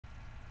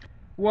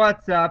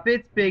What's up?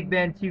 It's Big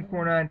Ben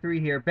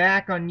 2493 here,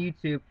 back on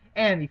YouTube.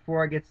 And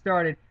before I get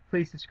started,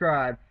 please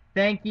subscribe.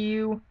 Thank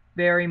you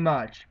very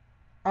much.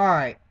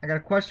 Alright, I got a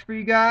question for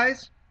you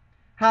guys.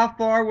 How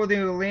far will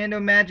the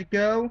Orlando Magic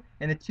go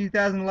in the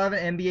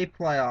 2011 NBA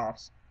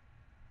playoffs?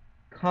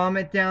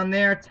 Comment down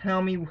there.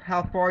 Tell me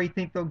how far you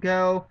think they'll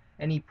go.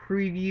 Any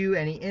preview,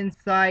 any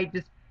insight.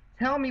 Just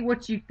tell me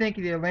what you think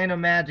of the Orlando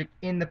Magic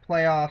in the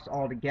playoffs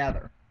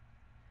altogether.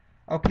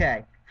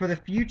 Okay, for the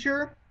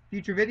future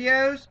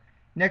videos,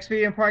 next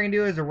video I'm probably going to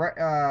do is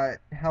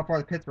how far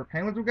the Pittsburgh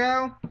Penguins will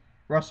go,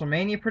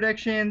 WrestleMania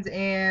predictions,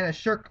 and a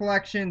shirt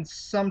collection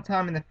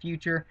sometime in the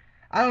future.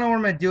 I don't know when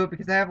I'm going to do it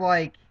because I have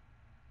like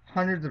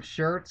hundreds of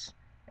shirts,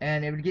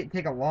 and it would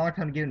take a long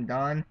time to get them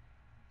done.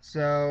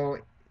 So,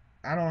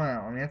 I don't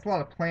know. I mean, it's a lot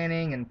of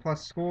planning, and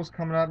plus school's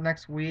coming up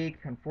next week,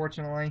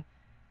 unfortunately,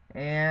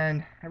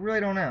 and I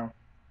really don't know.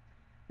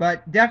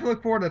 But definitely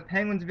look forward to the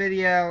Penguins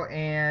video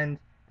and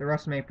the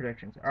WrestleMania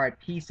predictions. Alright,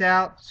 peace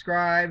out,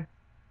 subscribe,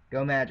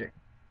 go Magic.